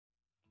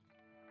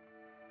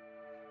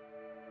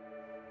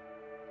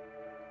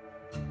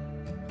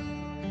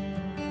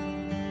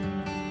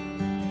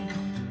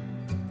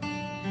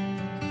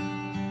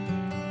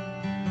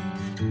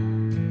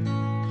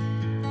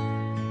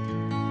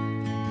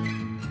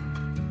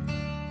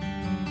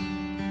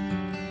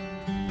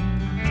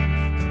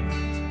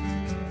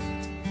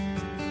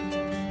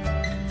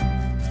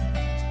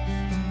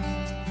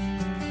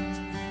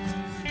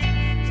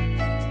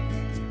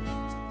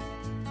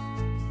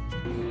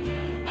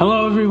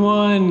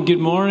everyone. Good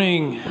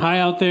morning. Hi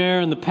out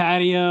there in the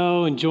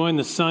patio, enjoying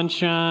the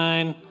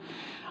sunshine.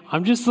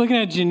 I'm just looking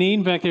at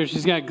Janine back there.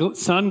 She's got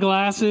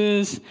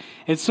sunglasses.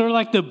 It's sort of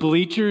like the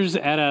bleachers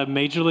at a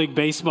Major League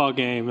Baseball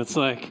game. It's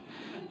like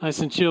nice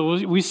and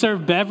chill. We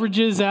serve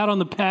beverages out on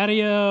the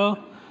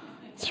patio.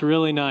 It's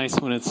really nice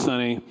when it's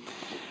sunny.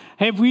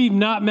 Hey, if we've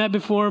not met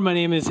before, my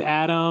name is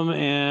Adam,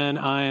 and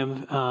I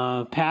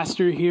am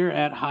pastor here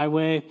at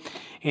Highway.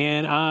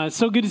 And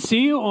so good to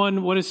see you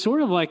on what is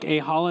sort of like a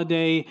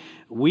holiday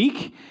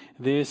week.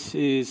 This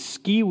is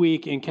ski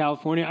week in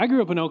California. I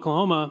grew up in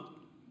Oklahoma.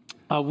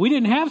 We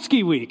didn't have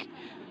ski week.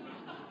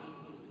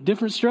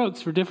 Different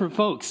strokes for different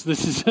folks.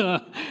 This is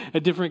a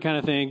different kind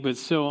of thing, but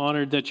so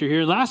honored that you're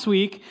here. Last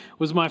week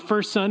was my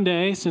first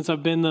Sunday since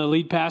I've been the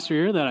lead pastor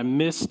here that I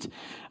missed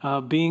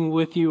being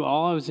with you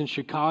all. I was in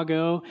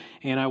Chicago,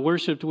 and I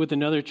worshiped with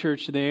another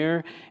church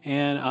there,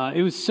 and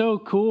it was so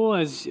cool,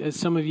 as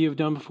some of you have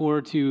done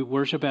before, to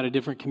worship at a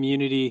different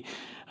community.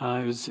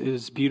 It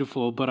was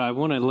beautiful, but I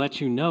want to let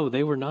you know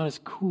they were not as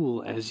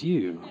cool as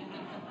you.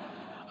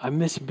 I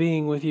miss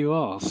being with you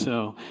all,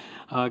 so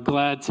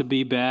glad to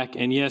be back.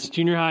 And yes,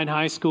 junior high and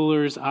high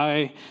schoolers,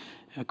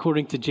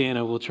 according to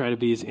Jana, will try to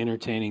be as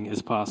entertaining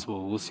as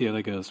possible. We'll see how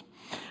that goes.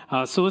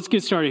 So let's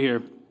get started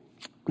here.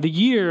 The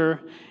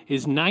year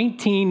is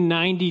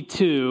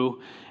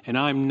 1992, and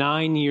I'm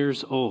 9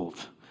 years old.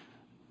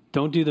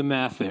 Don't do the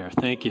math there.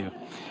 Thank you.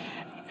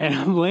 And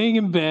I'm laying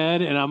in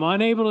bed, and I'm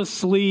unable to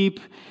sleep.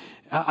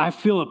 I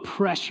feel a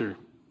pressure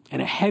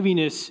and a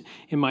heaviness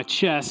in my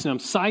chest, and I'm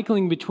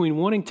cycling between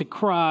wanting to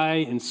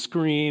cry and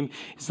scream.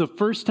 It's the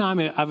first time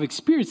I've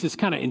experienced this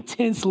kind of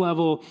intense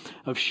level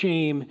of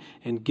shame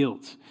and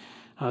guilt.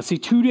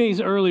 2 days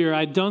earlier,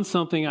 I'd done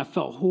something I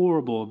felt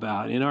horrible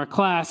about. In our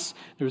class,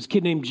 there was a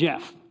kid named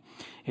Jeff,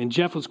 and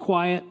Jeff was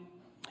quiet.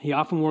 He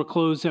often wore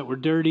clothes that were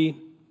dirty.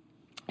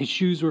 His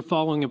shoes were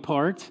falling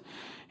apart,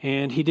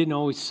 and he didn't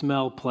always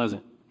smell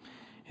pleasant.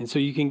 And so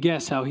you can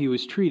guess how he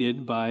was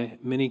treated by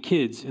many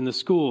kids in the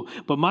school.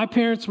 But my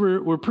parents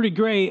were pretty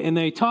great, and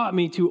they taught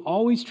me to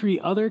always treat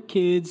other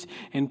kids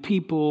and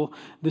people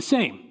the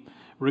same,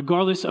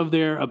 regardless of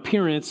their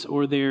appearance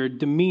or their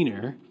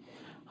demeanor.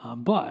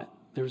 But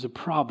there was a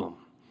problem.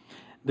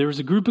 There was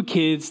a group of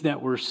kids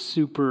that were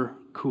super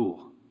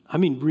cool. I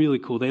mean, really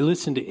cool. They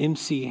listened to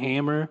MC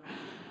Hammer,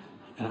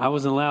 and I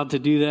wasn't allowed to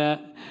do that.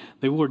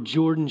 They wore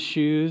Jordan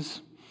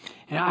shoes.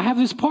 And I have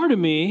this part of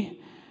me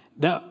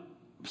that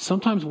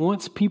sometimes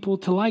wants people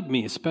to like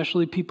me,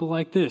 especially people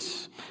like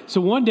this. So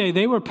one day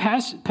they were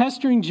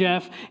pestering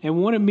Jeff and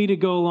wanted me to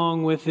go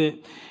along with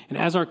it. And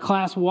as our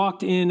class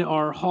walked in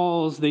our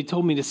halls, they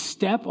told me to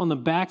step on the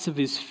backs of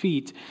his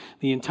feet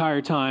the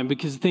entire time,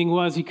 because the thing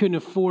was he couldn't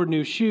afford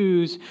new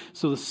shoes,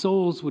 so the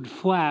soles would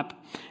flap.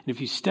 And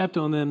if you stepped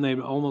on them, they'd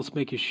almost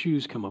make his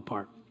shoes come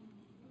apart.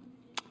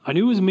 I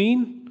knew it was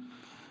mean.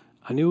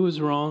 I knew it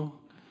was wrong,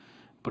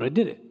 but I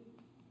did it.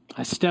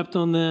 I stepped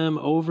on them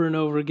over and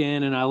over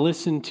again, and I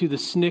listened to the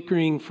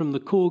snickering from the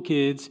cool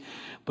kids,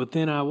 but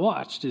then I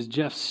watched as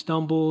Jeff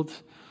stumbled,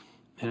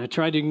 and I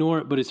tried to ignore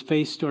it, but his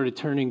face started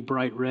turning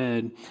bright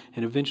red,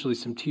 and eventually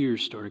some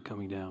tears started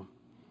coming down.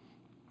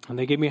 And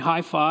they gave me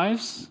high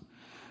fives,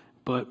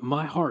 but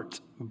my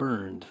heart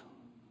burned.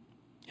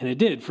 And it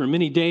did. For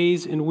many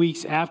days and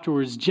weeks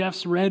afterwards,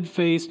 Jeff's red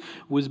face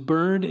was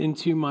burned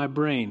into my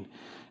brain.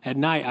 At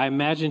night, I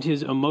imagined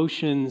his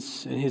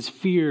emotions and his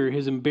fear,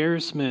 his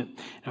embarrassment,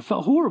 and I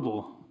felt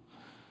horrible.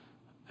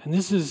 And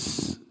this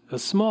is a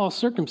small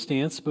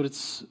circumstance, but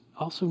it's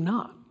also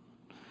not.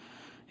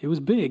 It was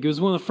big. It was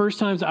one of the first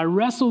times I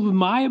wrestled with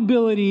my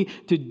ability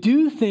to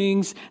do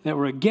things that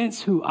were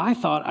against who I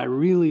thought I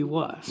really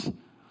was.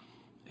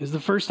 It was the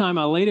first time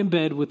I laid in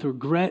bed with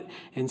regret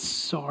and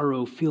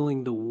sorrow,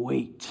 feeling the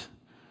weight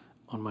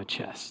on my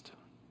chest.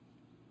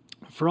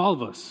 For all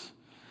of us,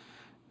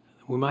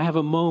 we might have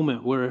a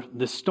moment where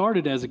this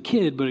started as a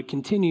kid, but it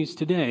continues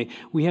today.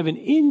 We have an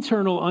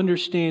internal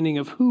understanding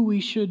of who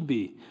we should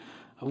be,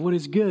 of what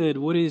is good,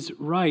 what is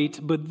right,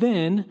 but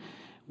then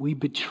we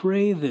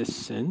betray this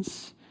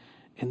sense,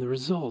 and the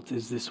result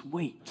is this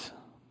weight,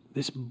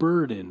 this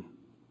burden,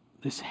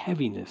 this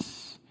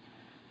heaviness.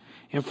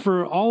 And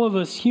for all of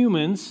us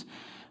humans,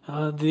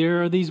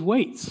 there are these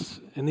weights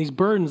and these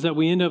burdens that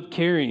we end up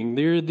carrying.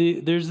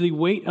 There's the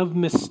weight of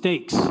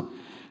mistakes.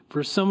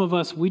 For some of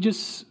us, we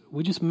just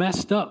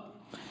messed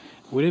up.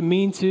 We didn't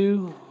mean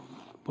to,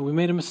 but we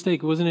made a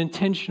mistake. It wasn't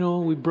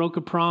intentional. We broke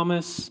a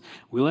promise.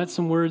 We let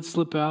some words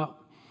slip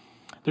out.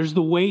 There's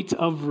the weight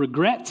of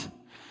regret.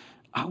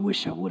 I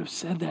wish I would have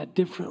said that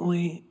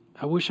differently.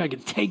 I wish I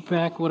could take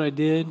back what I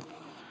did.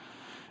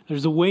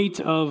 There's the weight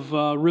of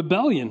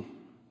rebellion.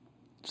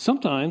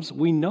 Sometimes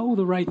we know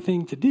the right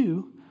thing to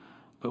do,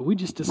 but we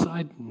just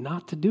decide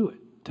not to do it,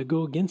 to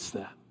go against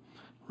that.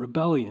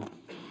 Rebellion.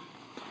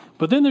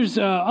 But then there's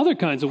other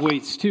kinds of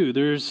weights too.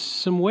 There's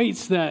some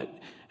weights that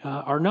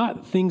are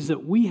not things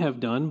that we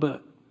have done,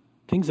 but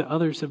things that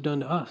others have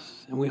done to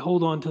us. And we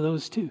hold on to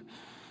those too.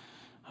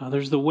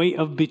 There's the weight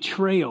of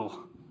betrayal.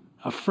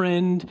 A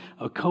friend,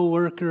 a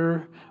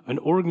coworker, an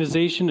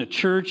organization, a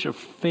church, a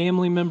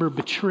family member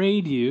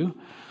betrayed you,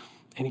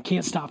 and you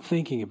can't stop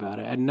thinking about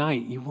it. At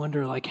night, you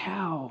wonder, like,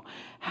 how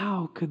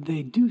could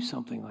they do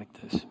something like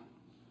this?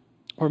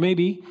 Or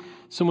maybe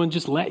someone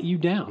just let you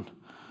down.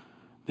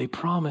 They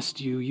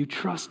promised you, you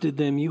trusted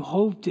them, you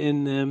hoped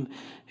in them,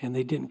 and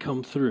they didn't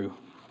come through.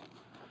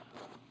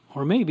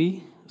 Or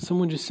maybe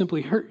someone just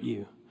simply hurt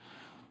you.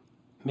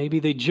 Maybe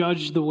they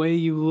judged the way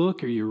you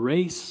look or your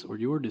race or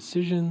your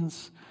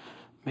decisions.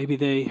 Maybe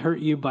they hurt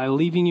you by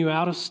leaving you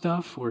out of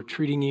stuff or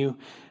treating you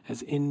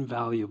as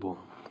invaluable.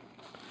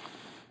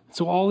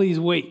 So all these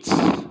weights,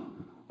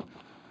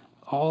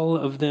 all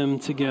of them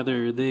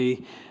together,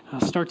 they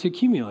start to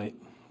accumulate.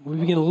 We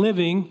begin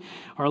living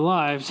our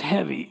lives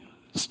heavy,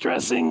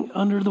 stressing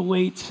under the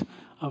weight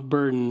of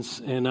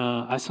burdens. And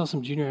I saw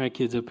some junior high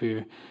kids up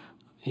here.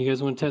 You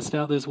guys want to test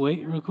out this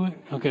weight real quick?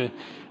 Okay.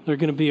 They're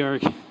going to be our...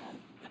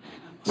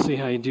 Let's see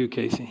how you do,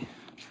 Casey.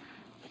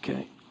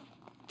 Okay.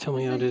 Tell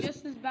me how it is.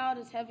 Just about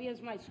as heavy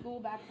as my school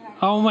backpack.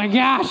 Oh, my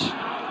gosh.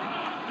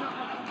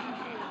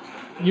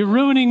 You're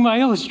ruining my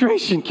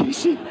illustration,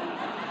 Casey.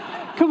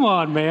 Come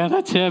on, man.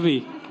 That's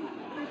heavy.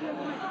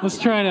 Let's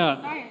try it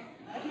out.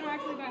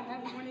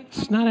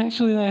 It's not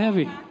actually that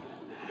heavy.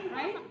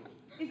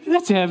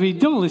 That's heavy.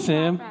 Don't listen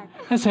to him.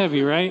 That's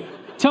heavy, right?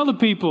 Tell the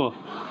people.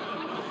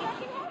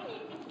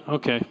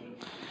 Okay.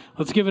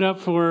 Let's give it up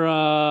for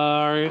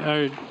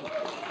our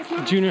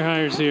junior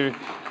hires here.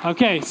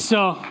 Okay,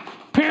 so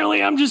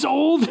apparently I'm just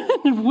old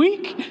and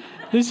weak.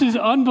 This is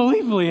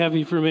unbelievably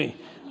heavy for me.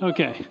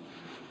 Okay.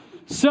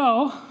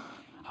 So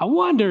I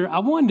wonder,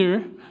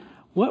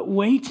 what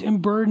weight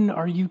and burden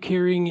are you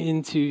carrying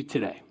into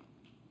today?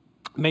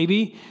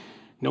 Maybe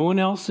no one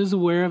else is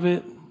aware of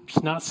it.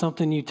 It's not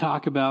something you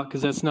talk about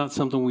because that's not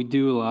something we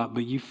do a lot,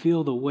 but you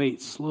feel the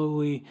weight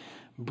slowly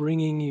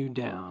bringing you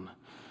down.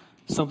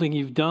 Something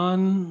you've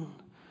done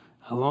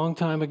a long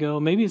time ago.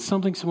 Maybe it's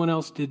something someone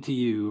else did to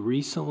you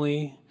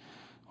recently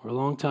or a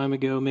long time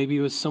ago. Maybe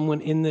it was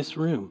someone in this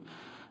room.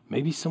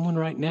 Maybe someone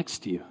right next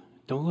to you.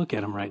 Don't look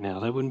at them right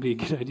now. That wouldn't be a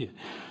good idea.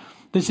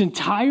 This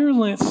entire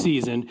Lent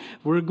season,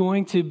 we're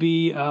going to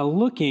be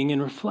looking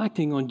and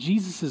reflecting on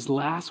Jesus'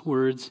 last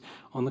words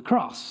on the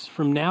cross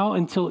from now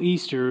until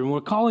Easter. And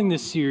we're calling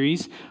this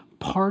series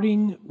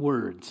Parting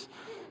Words.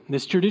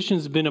 This tradition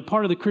has been a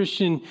part of the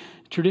Christian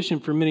tradition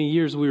for many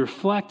years. We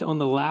reflect on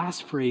the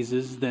last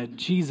phrases that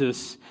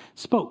Jesus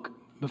spoke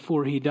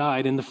before he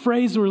died. And the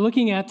phrase we're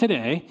looking at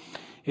today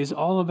is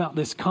all about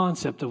this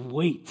concept of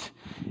weight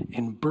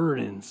and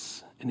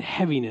burdens and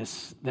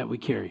heaviness that we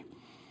carry.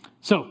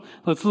 So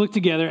let's look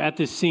together at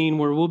this scene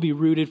where we'll be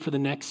rooted for the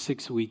next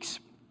 6 weeks.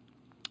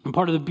 And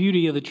part of the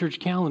beauty of the church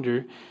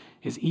calendar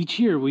is each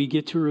year we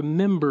get to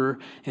remember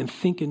and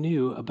think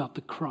anew about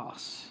the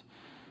cross.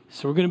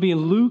 So we're going to be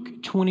in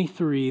Luke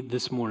 23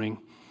 this morning.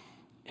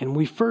 And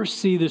we first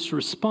see this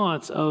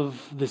response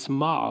of this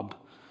mob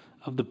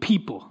of the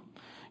people.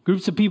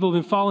 Groups of people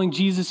have been following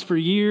Jesus for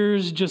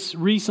years. Just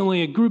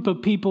recently, a group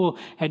of people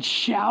had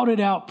shouted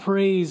out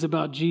praise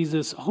about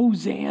Jesus.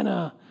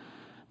 Hosanna,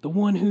 the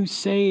one who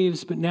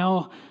saves. But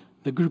now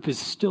the group is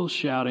still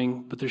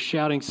shouting, but they're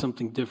shouting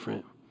something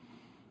different.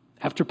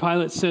 After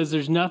Pilate says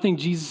there's nothing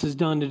Jesus has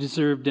done to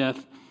deserve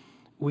death,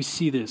 we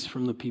see this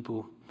from the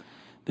people.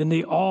 Then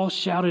they all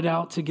shouted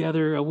out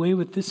together, away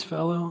with this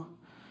fellow.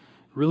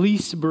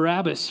 Release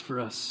Barabbas for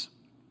us.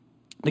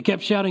 They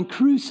kept shouting,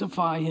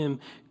 crucify him,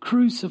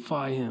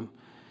 crucify him.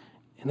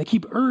 And they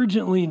keep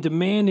urgently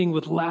demanding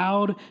with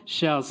loud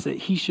shouts that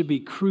he should be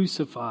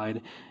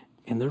crucified.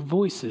 And their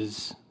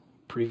voices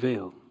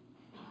prevailed.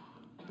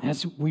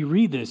 As we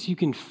read this, you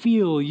can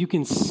feel, you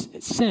can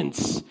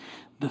sense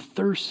the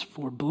thirst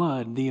for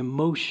blood, the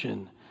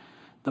emotion,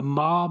 the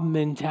mob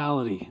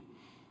mentality.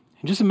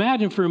 And just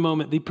imagine for a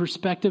moment the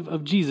perspective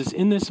of Jesus.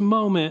 In this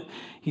moment,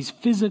 he's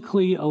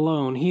physically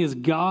alone. He is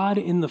God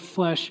in the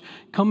flesh,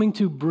 coming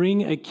to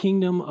bring a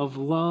kingdom of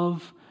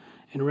love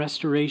and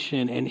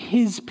restoration. And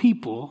his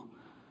people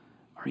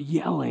are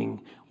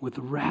yelling with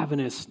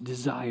ravenous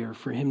desire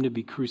for him to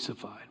be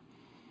crucified.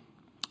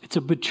 It's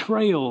a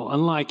betrayal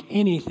unlike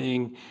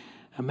anything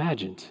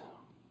imagined.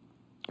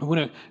 When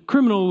a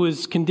criminal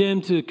was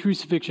condemned to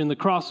crucifixion, the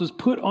cross was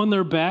put on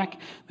their back,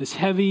 this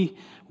heavy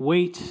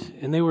weight,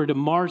 and they were to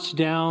march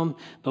down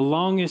the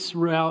longest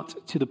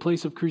route to the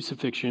place of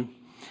crucifixion.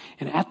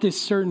 And at this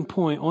certain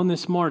point on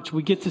this march,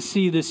 we get to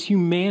see this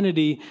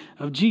humanity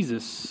of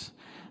Jesus.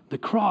 The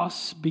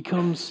cross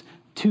becomes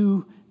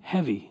too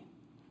heavy.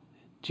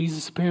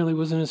 Jesus apparently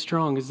wasn't as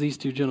strong as these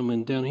two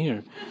gentlemen down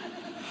here.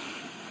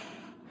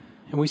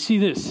 And we see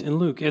this in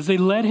Luke. As they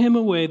led him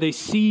away, they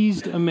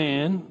seized a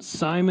man,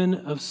 Simon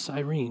of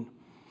Cyrene,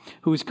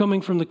 who was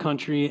coming from the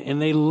country, and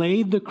they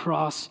laid the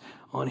cross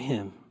on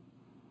him.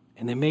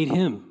 And they made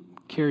him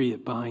carry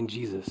it behind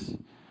Jesus.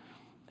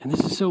 And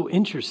this is so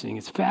interesting.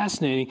 It's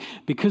fascinating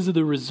because of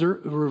the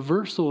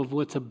reversal of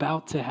what's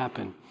about to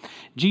happen.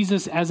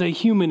 Jesus, as a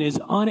human, is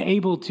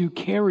unable to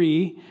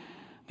carry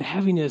the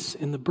heaviness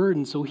and the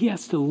burden. So he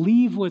has to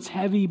leave what's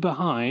heavy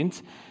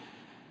behind,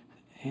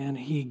 and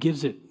he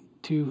gives it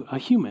to a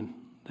human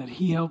that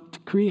he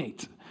helped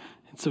create.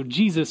 And so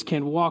Jesus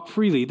can walk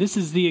freely. This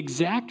is the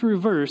exact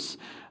reverse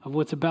of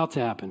what's about to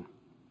happen.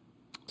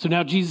 So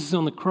now Jesus is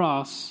on the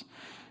cross.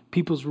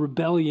 People's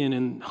rebellion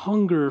and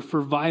hunger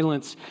for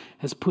violence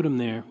has put him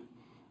there.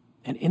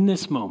 And in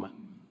this moment,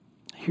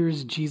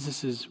 here's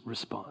Jesus'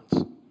 response.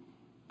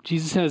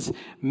 Jesus has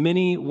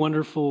many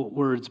wonderful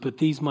words, but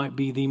these might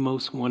be the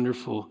most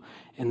wonderful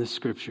in the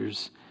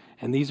scriptures.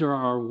 And these are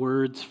our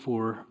words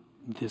for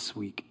this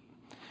week.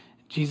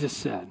 Jesus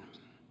said,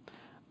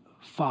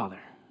 Father,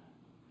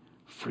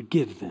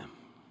 forgive them.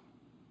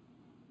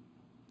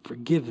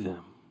 Forgive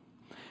them,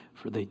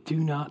 for they do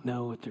not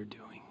know what they're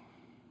doing.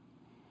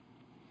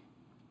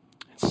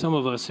 And some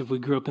of us, if we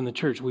grew up in the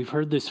church, we've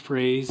heard this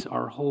phrase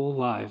our whole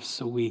lives,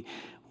 so we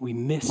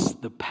miss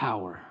the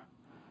power.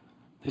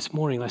 This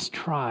morning, let's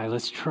try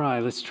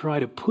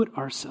to put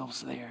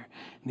ourselves there.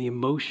 And the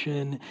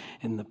emotion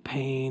and the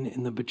pain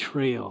and the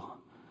betrayal.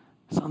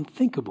 It's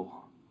unthinkable.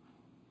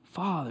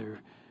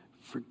 Father,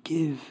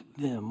 forgive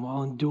them.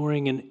 While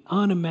enduring an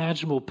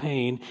unimaginable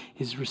pain,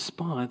 his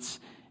response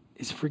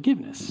is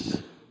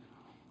forgiveness.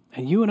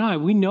 And you and I,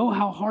 we know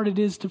how hard it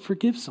is to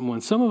forgive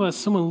someone. Some of us,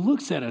 someone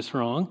looks at us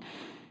wrong,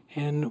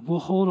 and we'll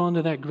hold on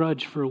to that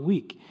grudge for a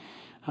week.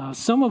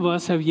 Some of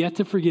us have yet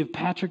to forgive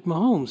Patrick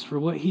Mahomes for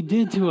what he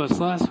did to us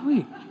last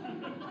week.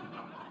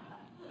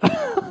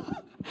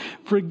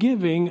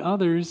 Forgiving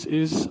others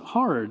is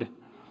hard,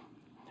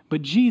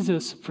 but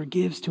Jesus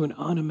forgives to an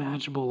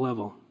unimaginable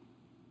level.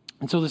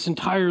 And so this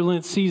entire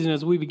Lent season,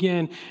 as we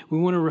begin, we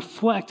want to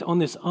reflect on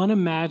this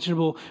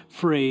unimaginable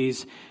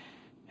phrase.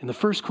 And the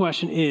first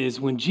question is,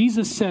 when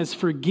Jesus says,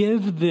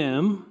 forgive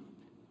them,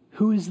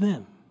 who is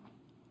them?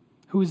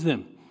 Who is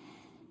them?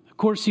 Of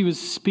course, he was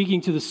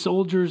speaking to the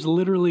soldiers,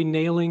 literally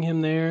nailing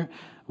him there.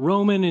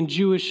 Roman and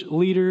Jewish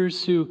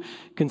leaders who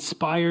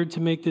conspired to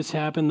make this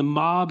happen. The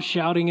mob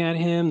shouting at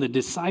him. The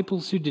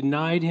disciples who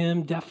denied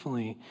him.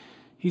 Definitely,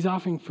 he's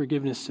offering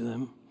forgiveness to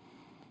them.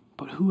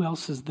 But who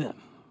else is them?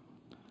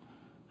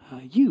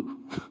 You.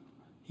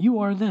 You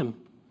are them.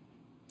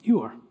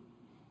 You are.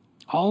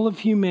 All of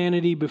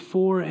humanity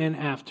before and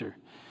after.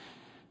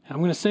 I'm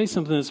going to say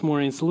something this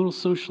morning. It's a little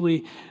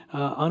socially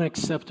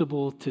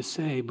unacceptable to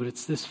say, but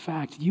it's this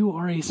fact. You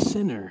are a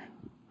sinner.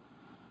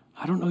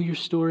 I don't know your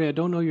story. I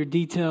don't know your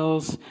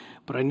details,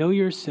 but I know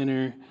you're a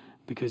sinner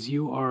because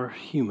you are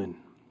human.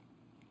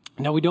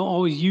 Now, we don't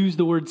always use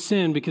the word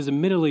sin because,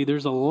 admittedly,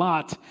 there's a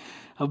lot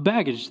of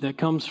baggage that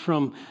comes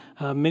from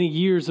many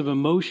years of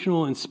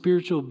emotional and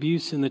spiritual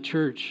abuse in the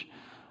church.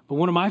 But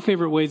one of my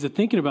favorite ways of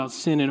thinking about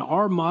sin in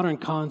our modern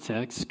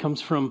context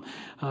comes from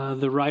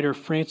the writer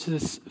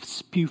Francis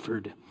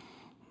Spuford.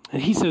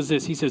 And he says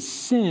this, he says,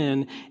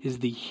 sin is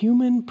the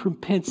human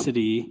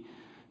propensity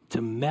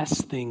to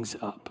mess things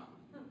up.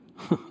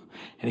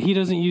 And he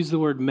doesn't use the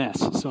word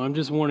mess, so I'm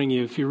just warning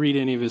you if you read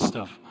any of his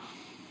stuff.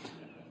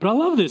 But I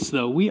love this,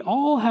 though. We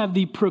all have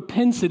the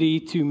propensity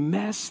to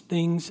mess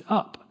things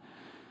up.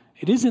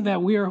 It isn't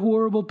that we are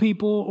horrible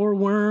people or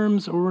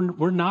worms or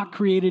we're not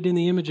created in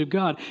the image of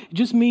God. It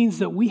just means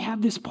that we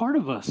have this part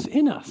of us,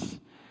 in us,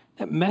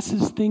 that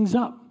messes things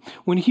up.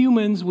 When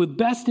humans with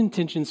best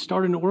intentions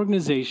start an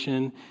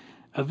organization,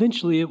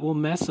 eventually it will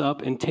mess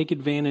up and take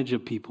advantage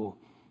of people.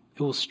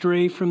 It will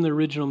stray from the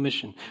original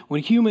mission.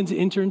 When humans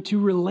enter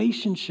into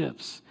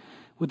relationships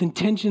with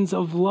intentions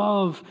of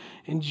love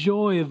and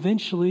joy,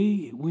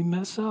 eventually we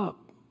mess up.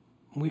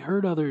 We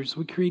hurt others.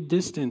 We create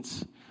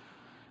distance.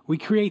 We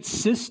create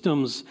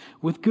systems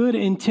with good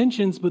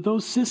intentions, but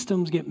those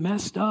systems get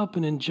messed up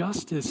and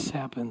injustice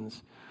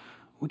happens.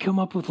 We come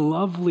up with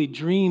lovely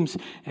dreams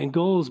and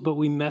goals, but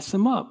we mess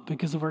them up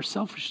because of our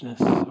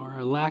selfishness or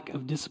our lack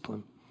of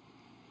discipline.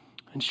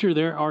 And sure,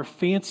 there are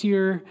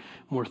fancier,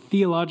 more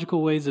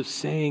theological ways of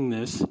saying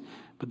this,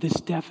 but this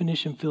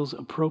definition feels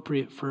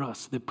appropriate for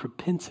us, the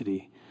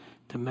propensity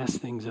to mess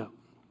things up.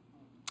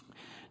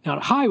 Now,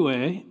 at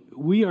Highway,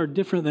 we are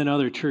different than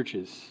other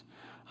churches.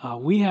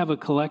 We have a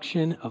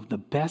collection of the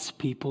best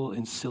people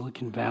in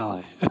Silicon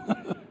Valley.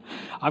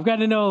 I've gotten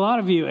to know a lot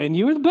of you, and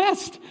you're the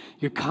best.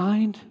 You're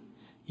kind,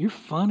 you're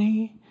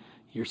funny,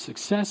 you're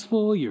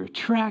successful, you're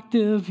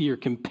attractive, you're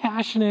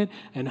compassionate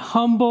and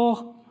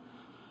humble.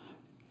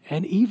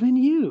 And even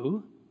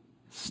you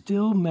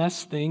still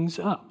mess things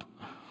up.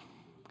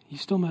 You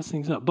still mess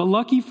things up. But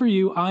lucky for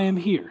you, I am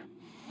here.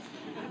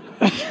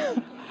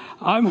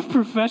 I'm a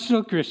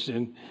professional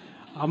Christian.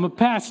 I'm a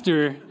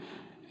pastor.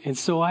 And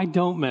so I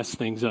don't mess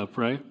things up,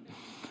 right?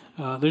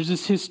 There's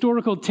this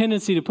historical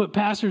tendency to put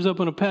pastors up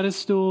on a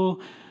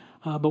pedestal.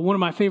 But one of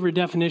my favorite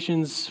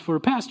definitions for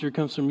a pastor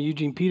comes from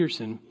Eugene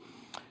Peterson,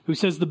 who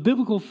says the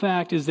biblical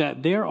fact is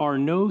that there are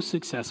no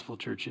successful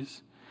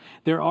churches.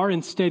 There are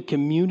instead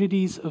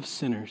communities of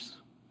sinners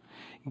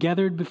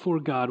gathered before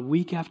God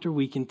week after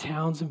week in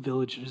towns and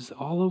villages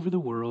all over the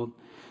world.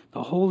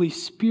 The Holy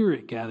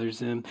Spirit gathers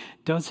them,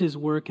 does his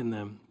work in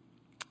them.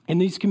 In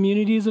these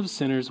communities of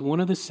sinners,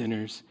 one of the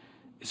sinners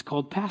is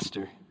called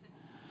pastor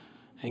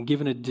and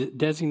given a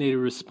designated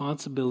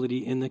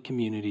responsibility in the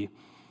community.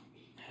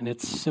 And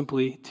it's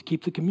simply to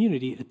keep the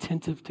community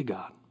attentive to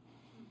God.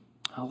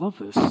 I love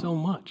this so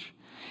much.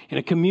 In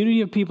a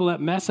community of people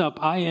that mess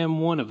up, I am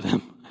one of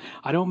them.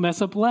 I don't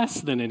mess up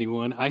less than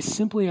anyone. I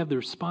simply have the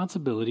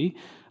responsibility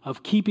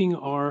of keeping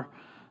our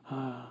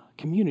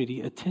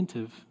community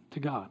attentive to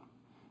God.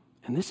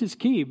 And this is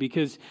key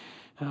because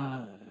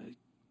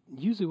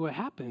usually what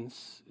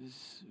happens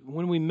is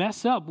when we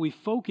mess up, we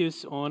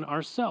focus on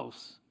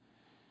ourselves.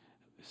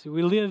 So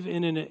we live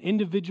in an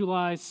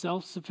individualized,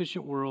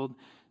 self-sufficient world,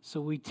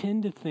 so we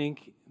tend to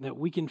think that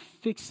we can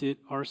fix it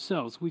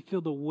ourselves. We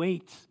feel the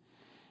weight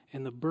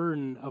and the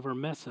burden of our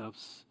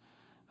mess-ups,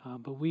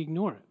 but we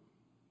ignore it.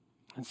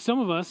 And some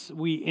of us,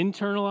 we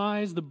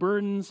internalize the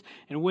burdens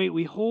and weight.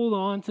 We hold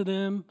on to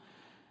them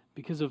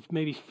because of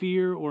maybe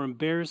fear or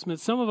embarrassment.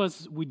 Some of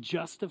us, we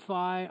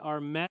justify our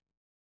mess.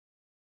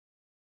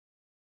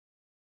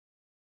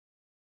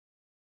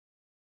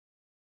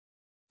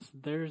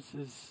 Theirs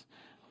is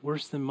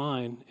worse than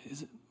mine.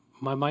 Is it,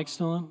 my mic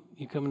still on?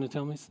 You coming to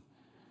tell me?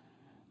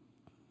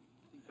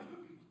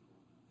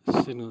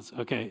 Signals.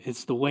 Okay,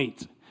 it's the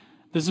weight.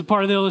 This is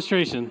part of the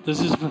illustration.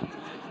 Just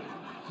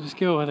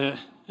go with it.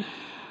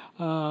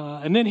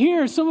 And then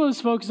here, some of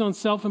us focus on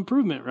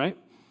self-improvement, right?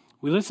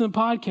 We listen to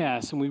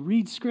podcasts and we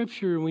read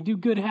scripture and we do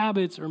good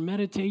habits or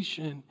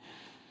meditation.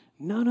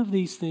 None of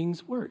these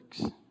things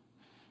works.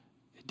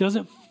 It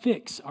doesn't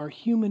fix our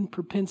human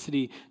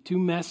propensity to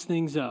mess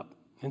things up.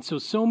 And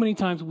so many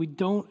times we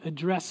don't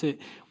address it.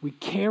 We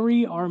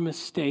carry our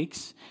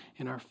mistakes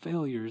and our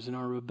failures and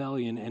our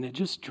rebellion, and it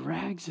just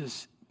drags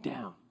us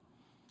down.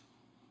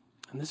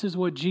 And this is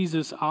what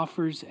Jesus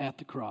offers at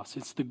the cross.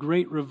 It's the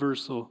great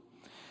reversal.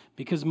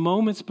 Because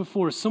moments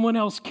before, someone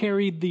else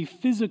carried the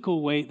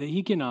physical weight that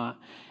he cannot,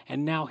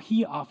 and now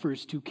he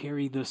offers to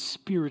carry the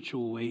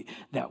spiritual weight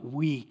that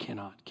we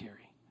cannot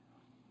carry.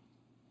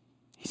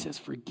 He says,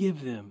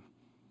 forgive them.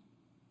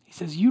 He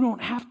says, you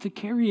don't have to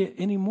carry it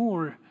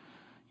anymore.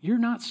 You're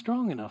not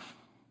strong enough,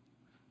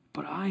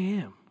 but I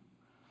am.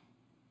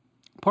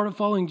 Part of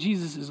following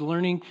Jesus is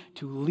learning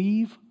to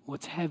leave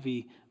what's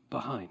heavy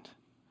behind,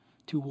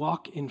 to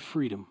walk in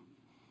freedom.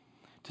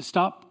 To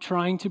stop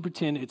trying to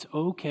pretend it's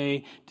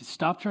okay, to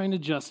stop trying to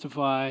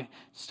justify,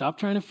 stop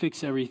trying to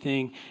fix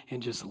everything,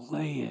 and just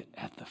lay it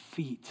at the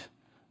feet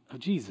of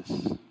Jesus.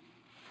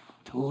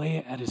 To lay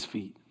it at his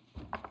feet.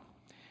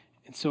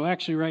 And so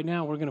actually right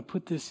now we're going to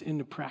put this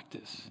into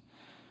practice.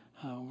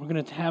 We're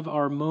going to have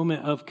our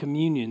moment of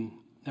communion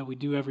that we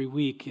do every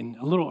week, and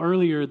a little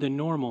earlier than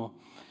normal.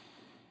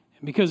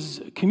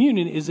 Because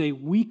communion is a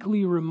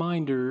weekly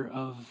reminder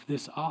of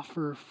this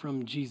offer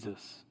from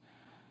Jesus.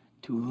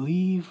 To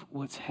leave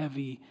what's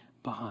heavy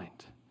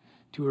behind.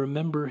 To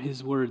remember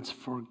his words,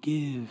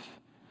 forgiveness.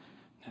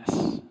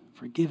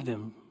 Forgive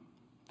them.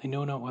 They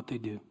know not what they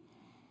do.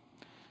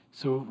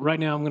 So right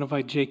now I'm going to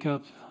invite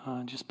Jacob,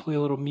 just play a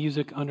little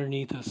music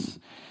underneath us.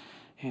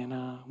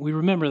 And we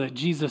remember that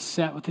Jesus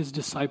sat with his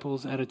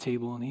disciples at a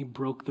table and he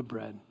broke the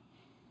bread.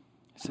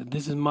 He said,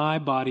 this is my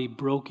body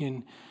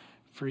broken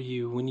for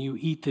you. When you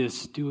eat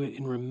this, do it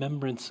in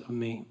remembrance of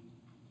me.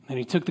 And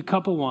he took the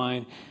cup of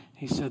wine.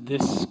 He said,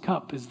 this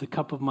cup is the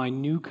cup of my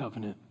new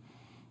covenant.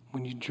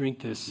 When you drink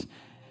this,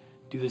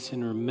 do this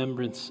in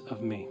remembrance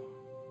of me.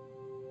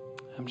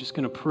 I'm just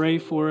going to pray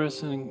for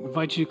us and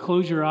invite you to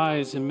close your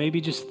eyes and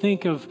maybe just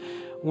think of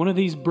one of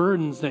these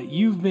burdens that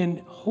you've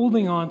been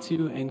holding on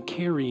to and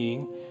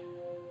carrying,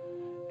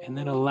 and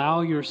then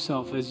allow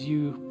yourself as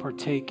you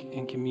partake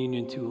in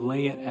communion to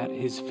lay it at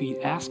his feet.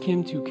 Ask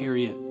him to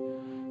carry it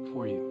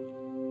for you.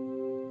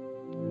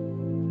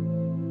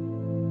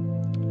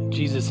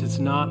 Jesus, it's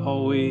not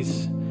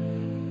always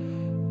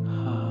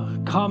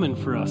common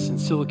for us in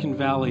Silicon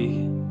Valley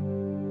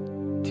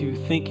to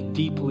think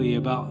deeply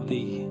about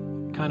the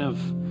kind of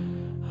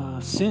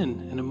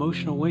sin and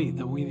emotional weight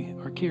that we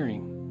are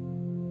carrying.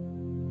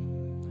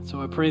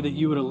 So I pray that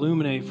you would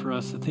illuminate for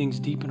us the things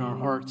deep in our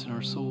hearts and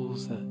our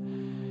souls that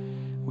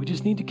we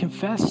just need to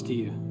confess to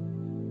you.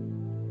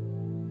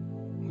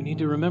 We need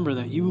to remember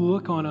that you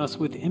look on us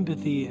with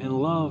empathy and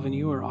love, and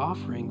you are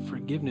offering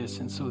forgiveness,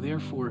 and so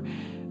therefore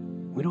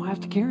we don't have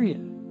to carry it.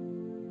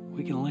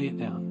 We can lay it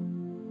down.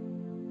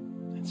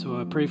 And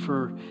so I pray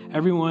for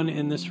everyone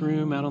in this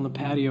room, out on the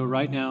patio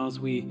right now, as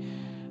we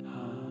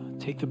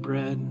take the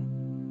bread,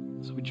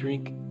 as we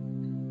drink.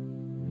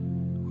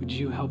 Would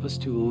you help us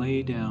to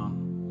lay down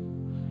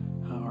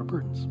our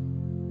burdens?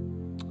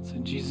 So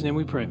in Jesus' name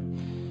we pray.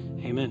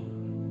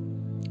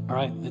 Amen. All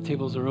right, the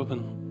tables are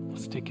open.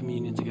 Let's take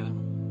communion together.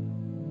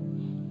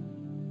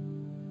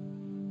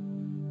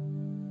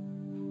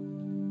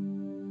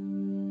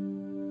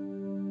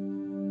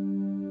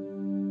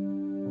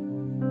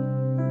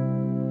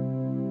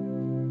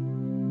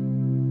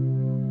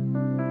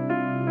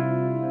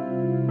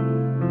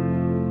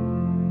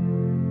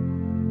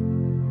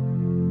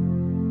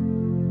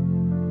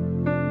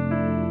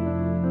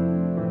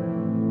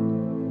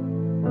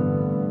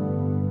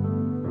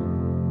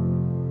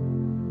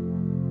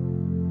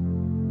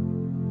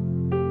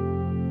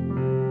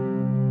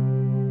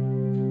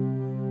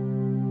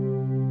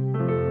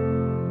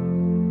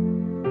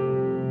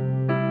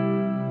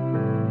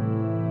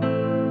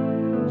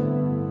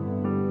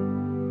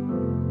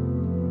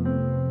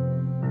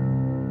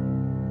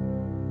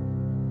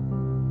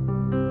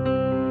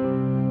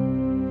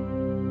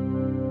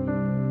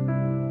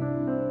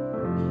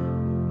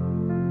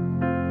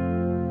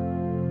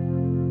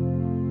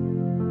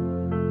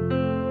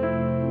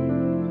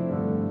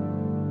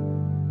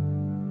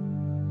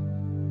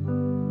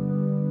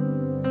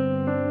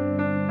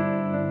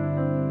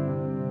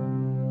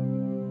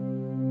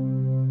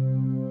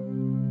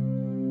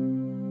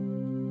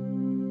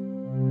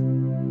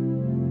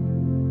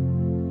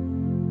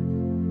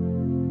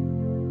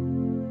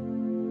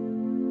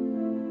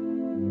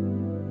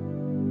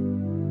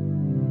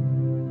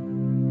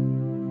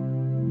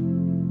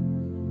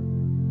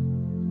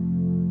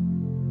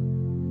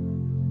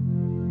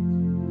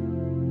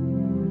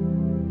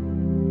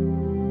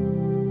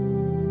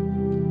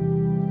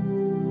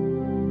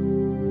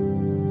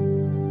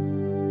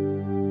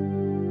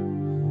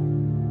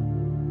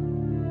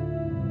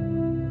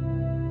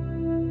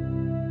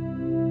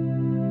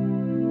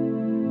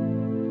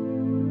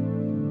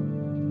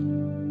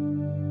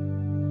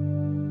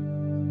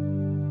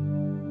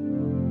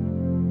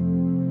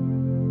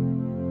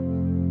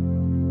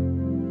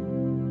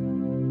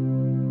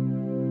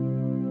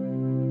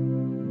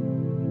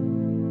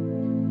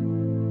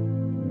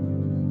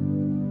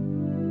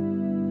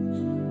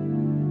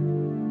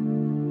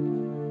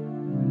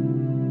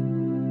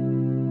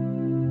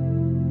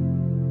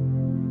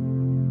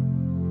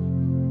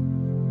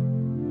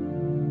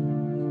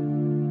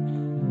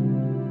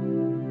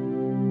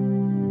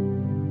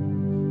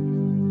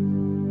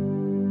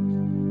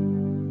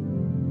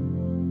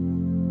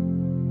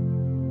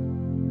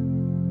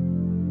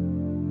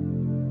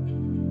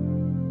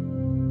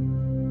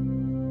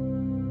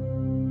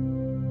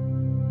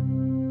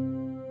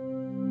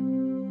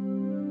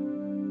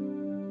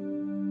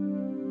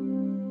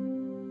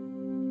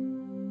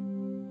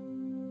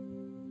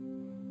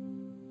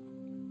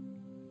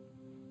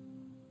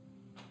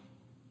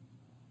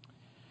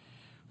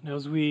 And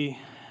as we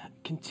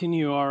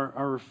continue our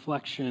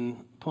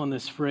reflection upon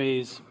this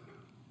phrase,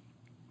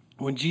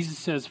 when Jesus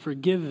says,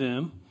 forgive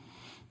them,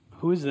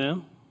 who is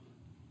them?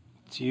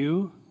 It's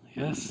you.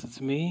 Yes,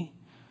 it's me.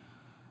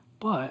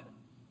 But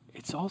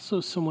it's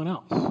also someone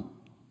else.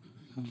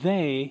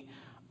 They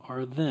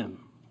are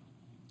them.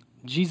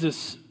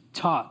 Jesus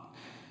taught,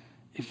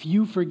 if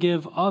you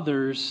forgive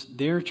others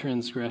their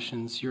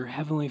transgressions, your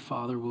heavenly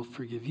Father will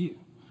forgive you.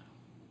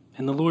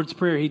 In the Lord's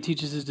Prayer, he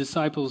teaches his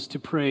disciples to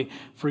pray,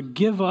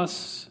 forgive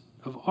us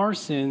of our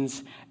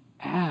sins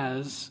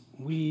as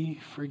we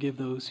forgive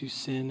those who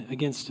sin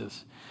against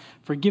us.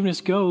 Forgiveness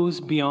goes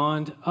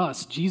beyond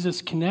us.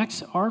 Jesus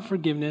connects our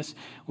forgiveness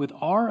with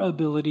our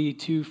ability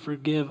to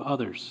forgive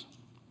others,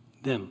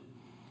 them.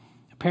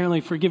 Apparently,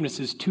 forgiveness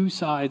is two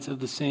sides of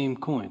the same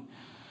coin.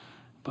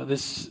 But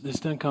this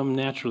doesn't come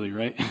naturally,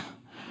 right?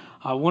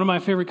 One of my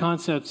favorite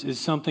concepts is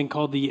something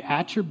called the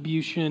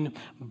attribution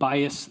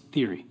bias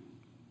theory.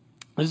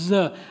 This is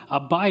a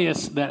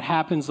bias that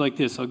happens like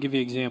this. I'll give you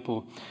an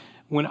example.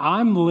 When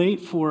I'm late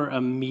for a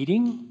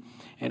meeting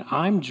and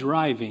I'm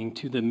driving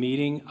to the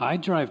meeting, I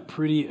drive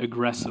pretty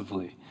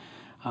aggressively.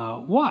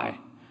 Why?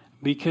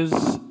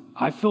 Because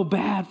I feel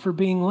bad for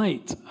being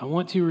late. I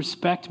want to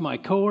respect my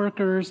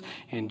coworkers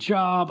and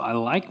job. I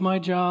like my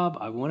job.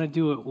 I want to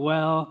do it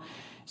well.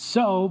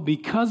 So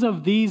because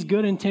of these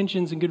good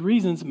intentions and good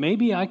reasons,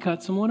 maybe I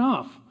cut someone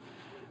off.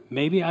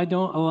 Maybe I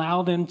don't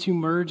allow them to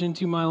merge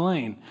into my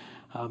lane.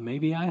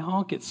 Maybe I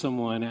honk at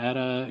someone at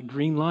a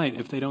green light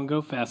if they don't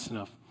go fast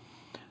enough.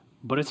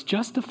 But it's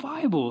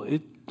justifiable.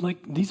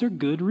 These are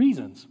good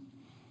reasons.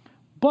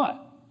 But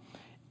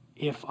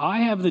if I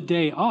have the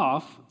day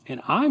off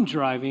and I'm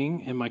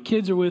driving and my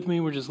kids are with me,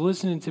 we're just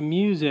listening to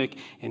music,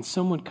 and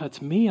someone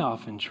cuts me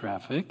off in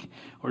traffic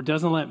or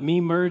doesn't let me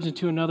merge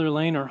into another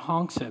lane or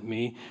honks at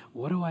me,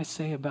 what do I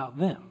say about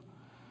them?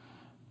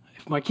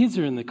 If my kids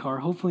are in the car,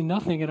 hopefully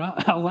nothing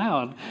out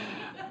loud.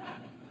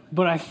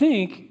 But I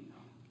think,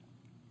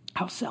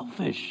 how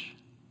selfish.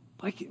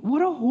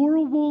 What a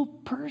horrible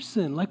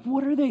person.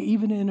 What are they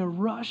even in a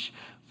rush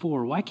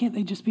for? Why can't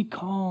they just be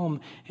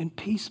calm and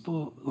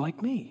peaceful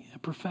like me, a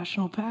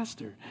professional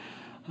pastor?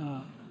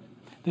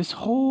 This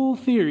whole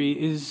theory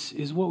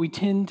is what we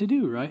tend to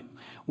do, right?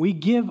 We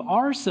give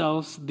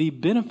ourselves the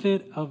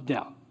benefit of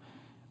doubt.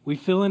 We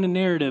fill in a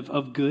narrative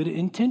of good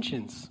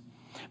intentions.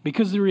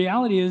 Because the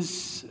reality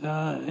is,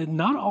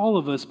 not all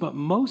of us, but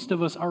most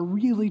of us are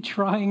really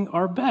trying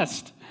our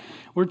best.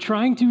 We're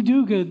trying to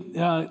do good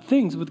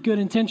things with good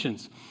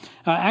intentions.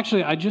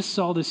 Actually, I just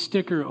saw this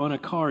sticker on a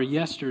car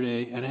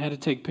yesterday, and I had to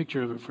take a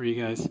picture of it for you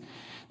guys.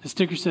 The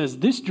sticker says,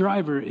 "This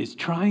driver is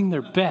trying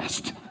their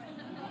best."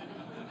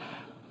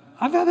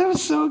 I thought that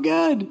was so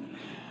good.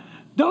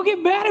 Don't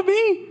get mad at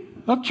me.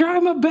 I'm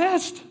trying my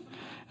best.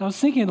 I was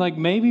thinking,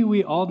 maybe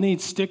we all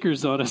need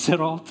stickers on us at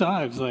all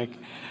times.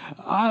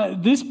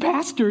 This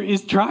pastor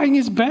is trying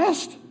his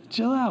best.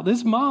 Chill out.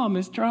 This mom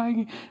is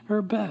trying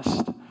her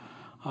best.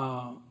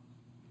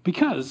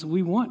 Because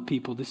we want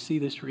people to see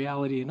this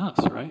reality in us,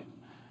 right?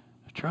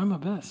 I try my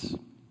best.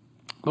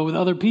 But with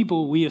other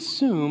people, we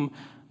assume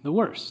the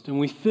worst, and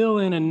we fill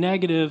in a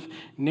negative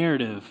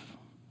narrative.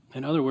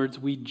 In other words,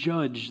 we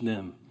judge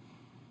them.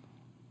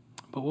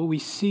 But what we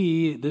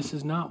see, this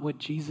is not what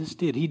Jesus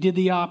did. He did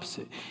the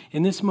opposite.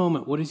 In this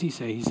moment, what does he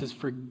say? He says,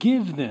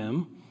 forgive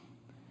them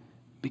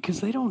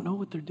because they don't know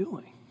what they're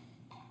doing.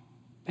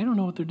 They don't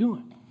know what they're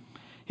doing.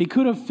 He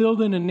could have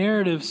filled in a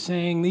narrative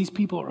saying, these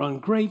people are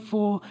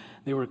ungrateful,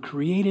 they were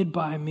created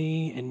by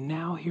me, and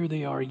now here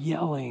they are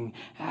yelling,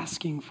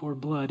 asking for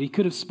blood. He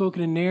could have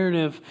spoken a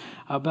narrative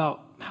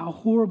about how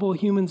horrible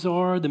humans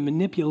are, the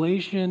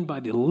manipulation by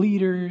the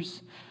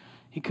leaders.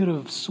 He could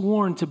have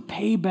sworn to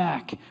pay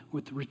back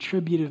with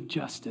retributive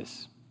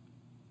justice.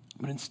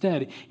 But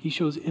instead, he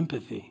shows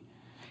empathy.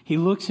 He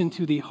looks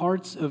into the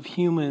hearts of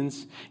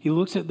humans. He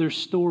looks at their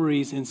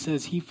stories and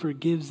says he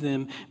forgives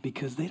them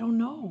because they don't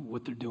know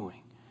what they're doing.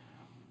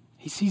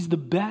 He sees the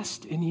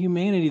best in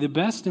humanity, the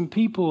best in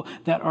people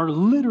that are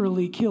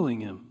literally killing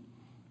him.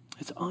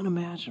 It's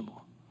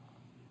unimaginable.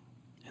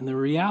 And the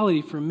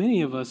reality for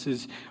many of us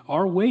is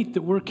our weight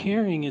that we're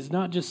carrying is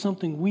not just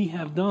something we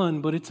have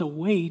done, but it's a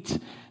weight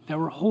that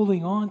we're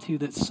holding on to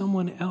that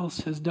someone else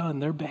has done,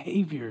 their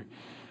behavior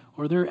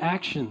or their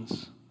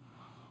actions.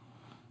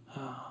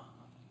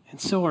 And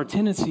so our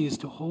tendency is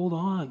to hold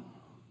on.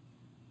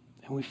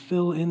 And we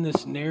fill in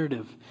this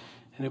narrative,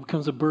 and it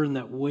becomes a burden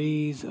that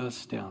weighs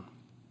us down.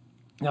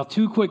 Now,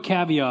 two quick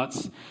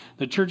caveats.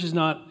 The church has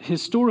not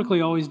historically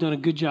always done a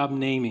good job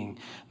naming.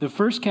 The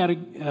first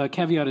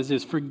caveat is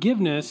this: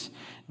 forgiveness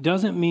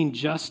doesn't mean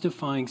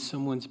justifying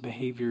someone's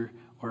behavior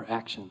or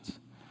actions.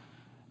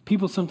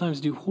 People sometimes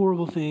do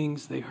horrible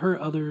things. They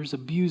hurt others,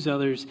 abuse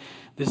others.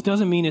 This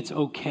doesn't mean it's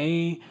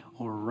okay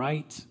or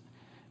right.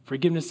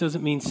 Forgiveness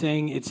doesn't mean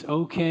saying it's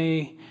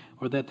okay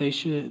or that there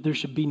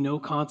should be no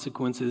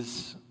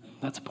consequences.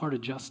 That's a part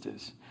of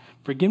justice.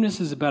 Forgiveness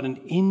is about an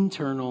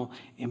internal,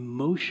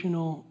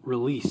 emotional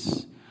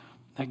release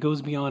that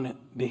goes beyond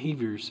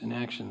behaviors and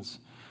actions.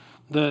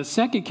 The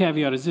second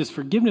caveat is this: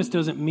 forgiveness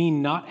doesn't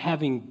mean not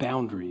having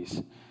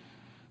boundaries.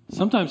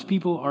 Sometimes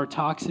people are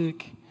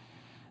toxic,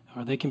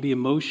 or they can be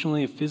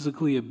emotionally or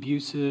physically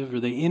abusive,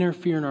 or they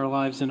interfere in our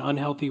lives in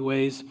unhealthy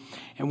ways,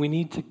 and we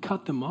need to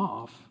cut them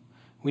off.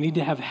 We need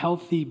to have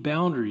healthy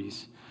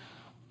boundaries.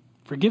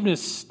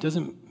 Forgiveness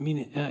doesn't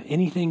mean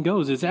anything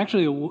goes. It's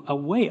actually a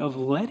way of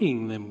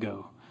letting them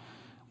go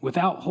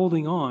without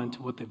holding on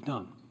to what they've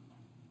done.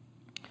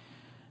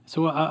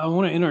 So I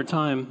want to end our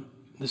time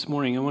this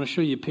morning. I want to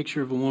show you a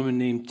picture of a woman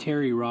named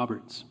Terry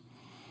Roberts.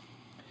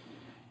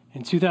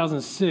 In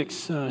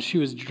 2006, she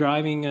was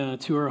driving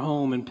to her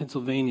home in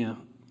Pennsylvania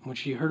when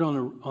she heard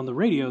on the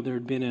radio there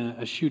had been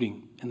a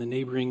shooting in the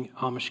neighboring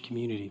Amish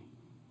community.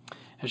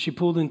 As she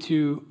pulled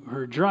into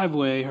her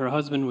driveway, her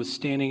husband was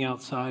standing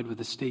outside with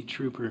a state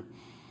trooper,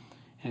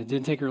 and it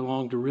didn't take her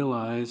long to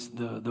realize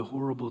the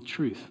horrible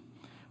truth.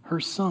 Her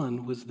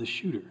son was the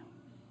shooter.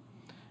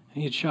 And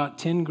he had shot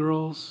 10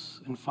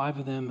 girls, and 5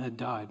 of them had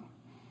died.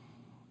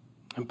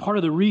 And part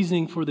of the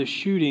reasoning for the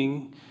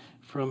shooting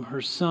from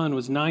her son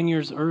was 9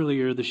 years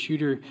earlier, the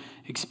shooter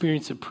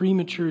experienced a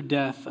premature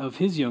death of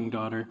his young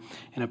daughter,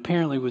 and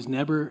apparently was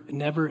never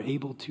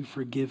able to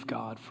forgive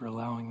God for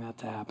allowing that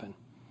to happen.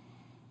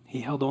 He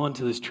held on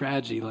to this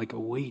tragedy like a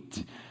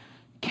weight,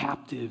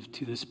 captive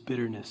to this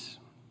bitterness.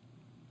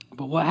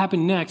 But what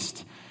happened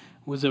next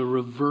was a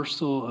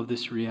reversal of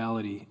this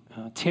reality.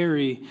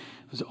 Terry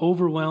was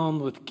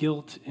overwhelmed with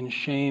guilt and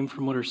shame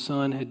from what her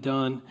son had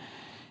done,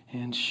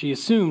 and she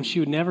assumed she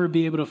would never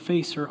be able to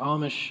face her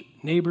Amish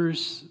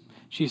neighbors.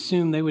 She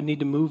assumed they would need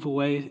to move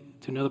away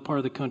to another part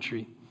of the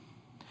country.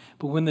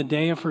 But when the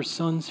day of her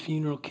son's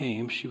funeral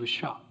came, she was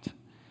shocked,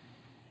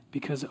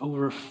 because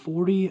over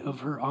 40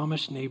 of her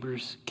Amish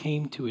neighbors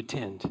came to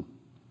attend,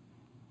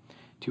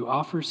 to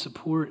offer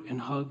support and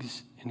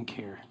hugs and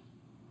care.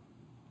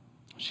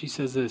 She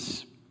says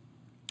this: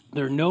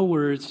 there are no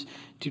words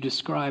to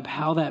describe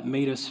how that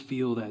made us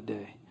feel that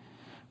day.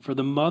 For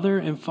the mother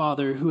and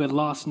father who had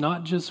lost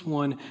not just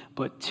one,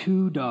 but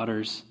 2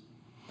 daughters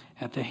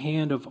at the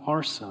hand of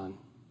our son,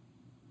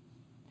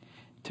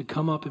 to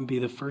come up and be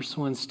the first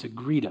ones to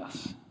greet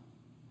us.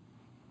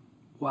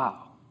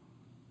 Wow.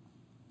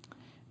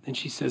 Then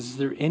she says, is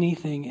there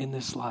anything in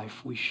this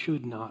life we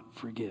should not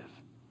forgive?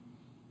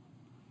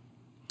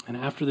 And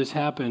after this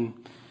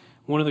happened,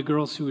 one of the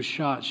girls who was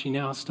shot, she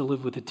now has to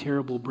live with a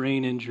terrible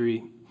brain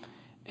injury.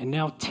 And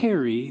now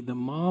Terry, the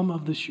mom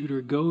of the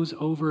shooter, goes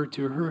over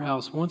to her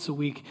house once a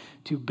week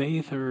to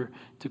bathe her,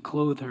 to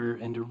clothe her,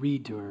 and to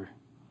read to her.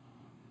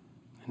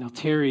 And now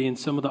Terry and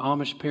some of the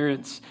Amish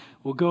parents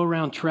will go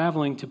around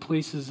traveling to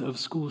places of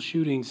school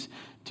shootings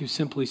to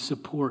simply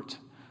support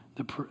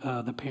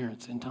the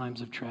parents in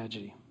times of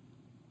tragedy.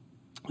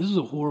 This is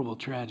a horrible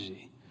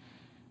tragedy.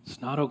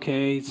 It's not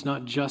okay. It's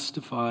not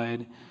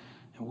justified.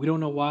 And we don't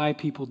know why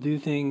people do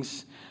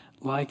things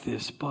like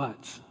this,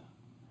 but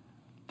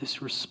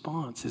this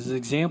response is an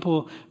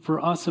example for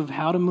us of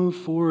how to move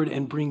forward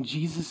and bring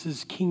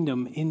Jesus'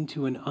 kingdom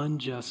into an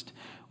unjust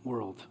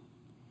world.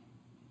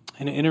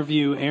 In an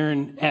interview,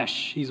 Aaron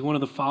Esch, he's one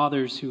of the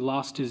fathers who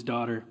lost his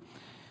daughter,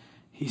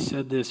 he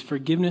said this: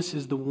 forgiveness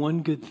is the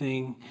one good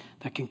thing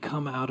that can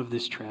come out of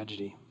this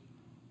tragedy.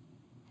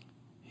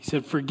 He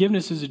said,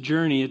 forgiveness is a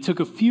journey. It took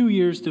a few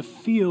years to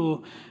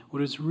feel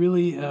what it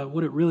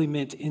really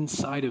meant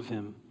inside of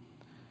him.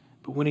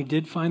 But when he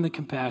did find the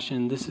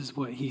compassion, this is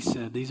what he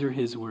said. These are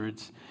his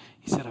words.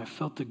 He said, I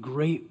felt a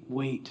great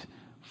weight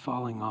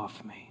falling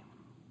off me.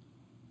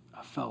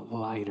 I felt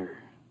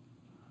lighter.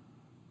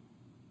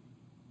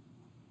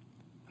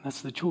 And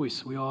that's the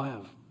choice we all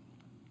have.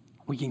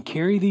 We can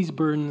carry these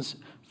burdens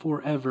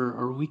forever,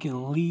 or we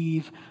can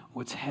leave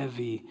what's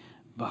heavy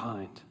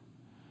behind.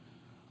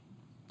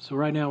 So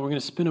right now, we're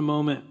going to spend a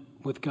moment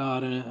with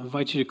God, and I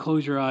invite you to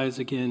close your eyes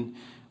again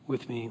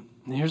with me.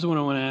 And here's what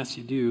I want to ask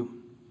you to do.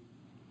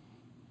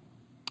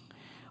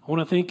 I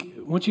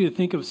want you to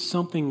think of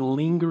something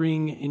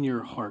lingering in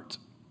your heart.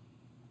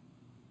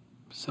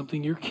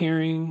 Something you're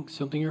carrying,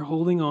 something you're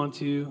holding on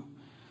to,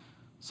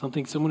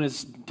 something someone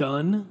has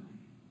done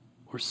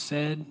or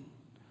said.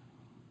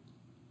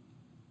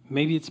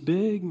 Maybe it's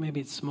big, maybe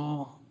it's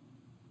small.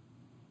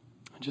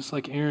 Just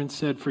like Aaron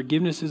said,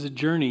 forgiveness is a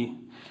journey.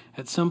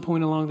 At some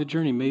point along the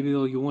journey, maybe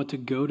you'll want to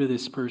go to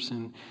this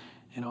person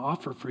and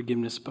offer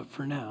forgiveness, but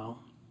for now,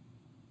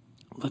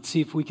 let's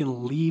see if we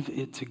can leave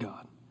it to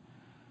God.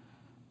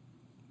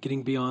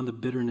 Getting beyond the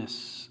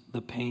bitterness,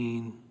 the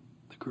pain,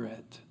 the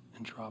regret,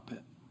 and drop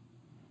it.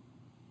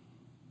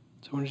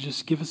 So I want to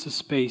just give us a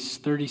space,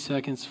 30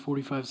 seconds,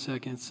 45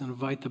 seconds, and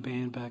invite the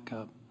band back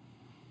up.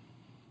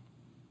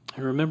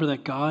 And remember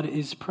that God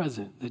is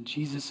present, that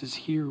Jesus is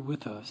here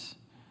with us.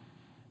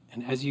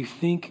 And as you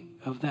think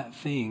of that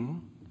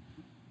thing,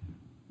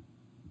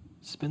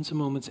 spend some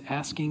moments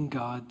asking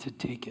God to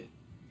take it,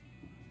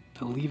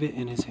 to leave it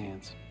in his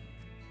hands.